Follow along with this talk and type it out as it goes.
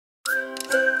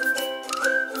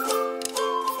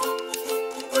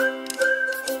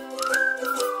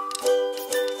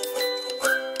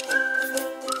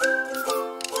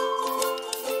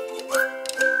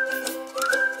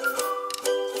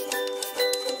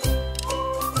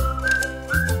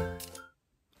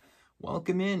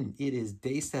Welcome in. It is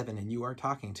day 7 and you are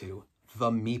talking to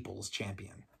the Meeples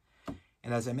champion.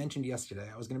 And as I mentioned yesterday,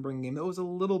 I was going to bring a game that was a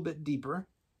little bit deeper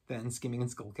than Skimming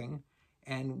and Skulking.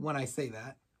 And when I say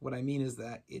that, what I mean is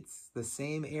that it's the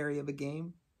same area of the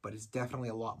game, but it's definitely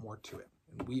a lot more to it.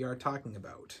 And we are talking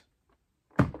about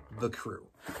The Crew.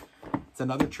 It's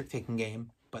another trick-taking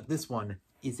game, but this one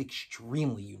is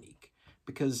extremely unique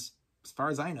because, as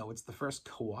far as I know, it's the first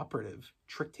cooperative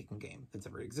trick-taking game that's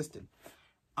ever existed.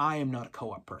 I am not a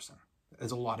co-op person.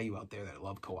 There's a lot of you out there that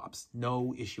love co-ops.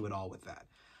 No issue at all with that.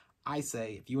 I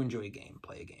say, if you enjoy a game,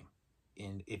 play a game.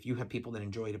 And if you have people that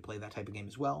enjoy to play that type of game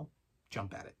as well,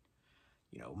 jump at it.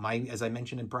 You know, as I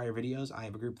mentioned in prior videos, I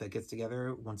have a group that gets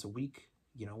together once a week.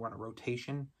 You know, we're on a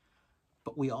rotation.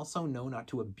 But we also know not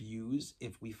to abuse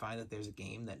if we find that there's a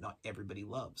game that not everybody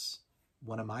loves.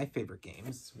 One of my favorite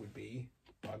games would be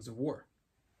Dogs of War.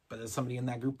 But there's somebody in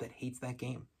that group that hates that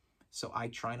game. So I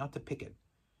try not to pick it.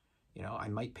 You know, I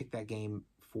might pick that game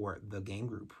for the game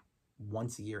group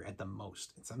once a year at the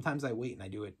most. And sometimes I wait and I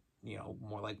do it, you know,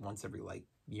 more like once every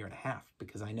year and a half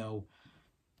because I know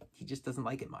he just doesn't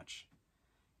like it much.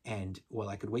 And while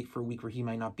I could wait for a week where he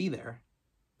might not be there,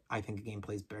 I think the game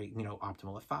plays very, you know,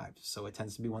 optimal at 5. So it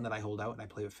tends to be one that I hold out and I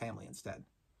play with family instead.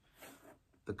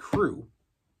 The Crew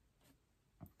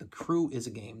is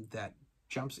a game that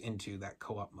jumps into that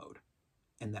co-op mode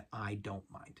and that I don't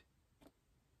mind.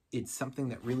 It's something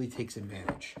that really takes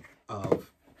advantage of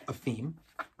a theme.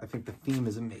 I think the theme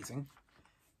is amazing.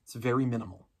 It's very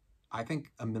minimal. I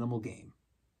think a minimal game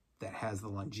that has the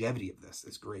longevity of this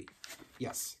is great.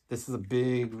 Yes, this is a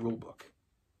big rule book,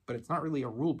 but it's not really a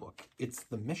rule book. It's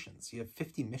the missions. You have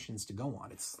 50 missions to go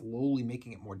on. It's slowly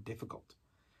making it more difficult.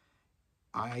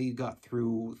 I got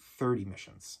through 30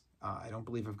 missions. I don't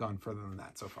believe I've gone further than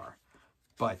that so far,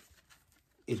 but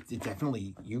it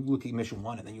definitely, you look at mission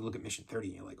 1 and then you look at mission 30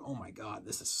 and you're like, oh my God,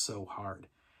 this is so hard.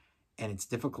 And it's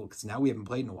difficult because now we haven't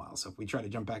played in a while. So if we try to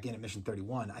jump back in at mission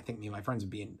 31, I think me and my friends would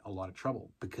be in a lot of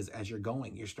trouble because as you're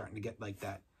going, you're starting to get like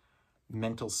that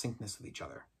mental syncness with each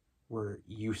other where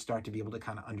you start to be able to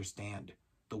kind of understand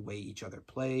the way each other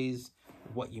plays,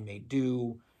 what you may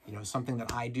do, you know, something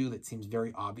that I do that seems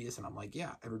very obvious. And I'm like,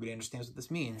 yeah, everybody understands what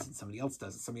this means. And somebody else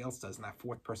does, and somebody else does. And that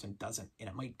fourth person doesn't. And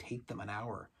it might take them an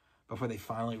hour before they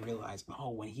finally realize,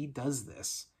 oh, when he does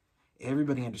this,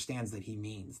 everybody understands that he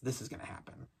means this is going to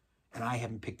happen. And I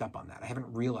haven't picked up on that. I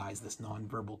haven't realized this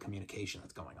nonverbal communication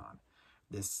that's going on,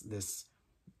 this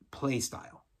play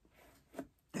style.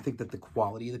 I think that the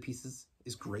quality of the pieces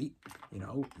is great. You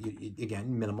know,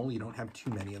 again, minimal. You don't have too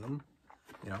many of them.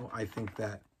 You know, I think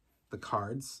that the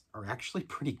cards are actually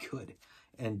pretty good.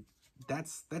 And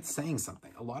that's saying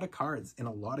something. A lot of cards in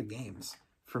a lot of games,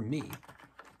 for me,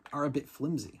 are a bit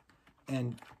flimsy.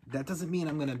 And that doesn't mean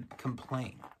I'm going to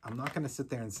complain. I'm not going to sit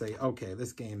there and say, okay,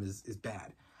 this game is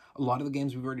bad. A lot of the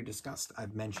games we've already discussed,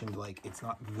 I've mentioned, like, it's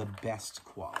not the best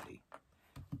quality.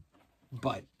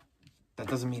 But that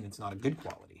doesn't mean it's not a good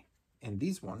quality. And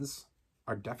these ones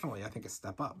are definitely, I think, a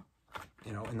step up.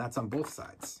 You know, and that's on both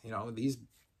sides. You know, these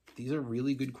are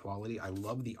really good quality. I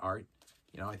love the art.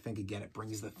 You know, I think, again, it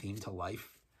brings the theme to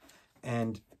life.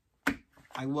 And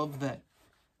I love that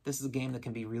this is a game that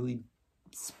can be really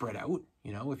spread out.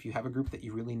 You know, if you have a group that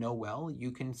you really know well,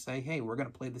 you can say, hey, we're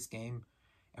going to play this game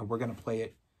and we're going to play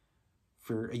it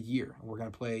for a year. And we're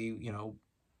going to play, you know,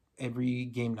 every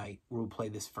game night we'll play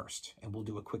this first and we'll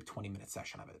do a quick 20-minute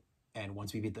session of it. And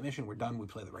once we beat the mission, we're done. We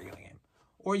play the regular game.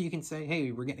 Or you can say,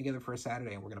 hey, we're getting together for a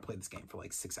Saturday and we're going to play this game for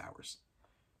like 6 hours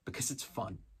because it's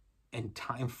fun and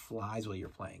time flies while you're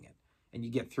playing it. And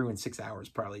you get through in 6 hours,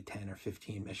 probably 10 or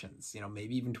 15 missions, you know,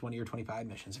 maybe even 20 or 25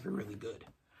 missions if you're really good.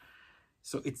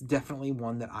 So it's definitely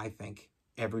one that I think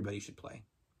everybody should play.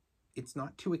 It's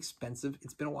not too expensive.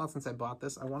 It's been a while since I bought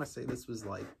this. I want to say this was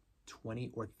like 20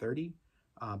 or 30,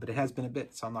 but it has been a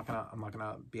bit, so I'm not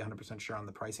gonna be 100% sure on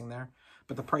the pricing there.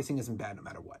 But the pricing isn't bad no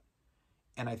matter what.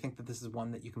 And I think that this is one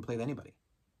that you can play with anybody.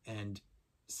 And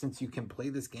since you can play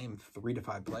this game 3 to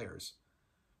 5 players,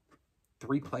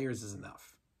 3 players is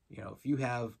enough. You know, if you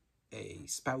have a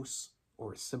spouse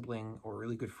or a sibling or a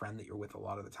really good friend that you're with a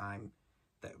lot of the time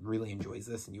that really enjoys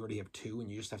this and you already have 2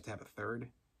 and you just have to have a 3rd,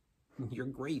 you're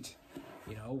great.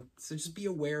 You know, so just be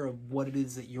aware of what it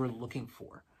is that you're looking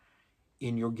for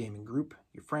in your gaming group,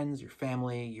 your friends, your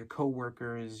family, your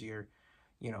coworkers, your,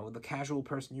 you know, the casual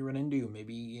person you run into,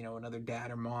 maybe, you know, another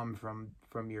dad or mom from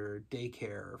your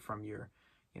daycare or from your,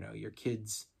 you know, your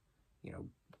kids, you know,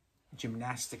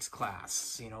 gymnastics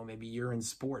class, you know, maybe you're in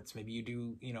sports, maybe you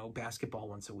do, you know, basketball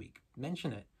once a week.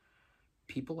 Mention it.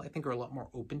 People, I think, are a lot more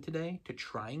open today to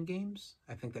trying games.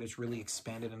 I think that it's really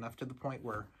expanded enough to the point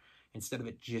where instead of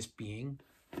it just being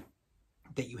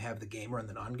that you have the gamer and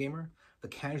the non-gamer, the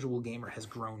casual gamer has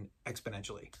grown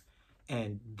exponentially.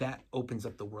 And that opens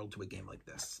up the world to a game like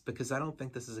this, because I don't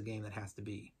think this is a game that has to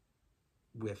be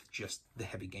with just the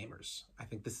heavy gamers. I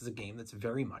think this is a game that's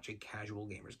very much a casual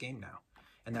gamer's game now.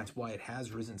 And that's why it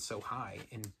has risen so high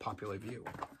in popular view.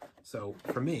 So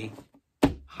for me,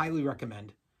 highly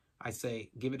recommend. I say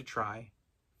give it a try.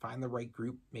 Find the right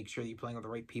group. Make sure that you're playing with the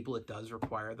right people. It does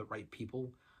require the right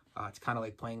people. It's kind of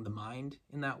like playing the mind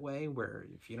in that way, where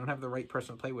if you don't have the right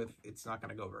person to play with, it's not going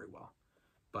to go very well.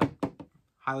 But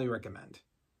highly recommend.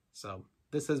 So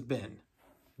this has been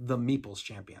the Meeples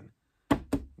Champion.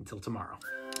 Until tomorrow.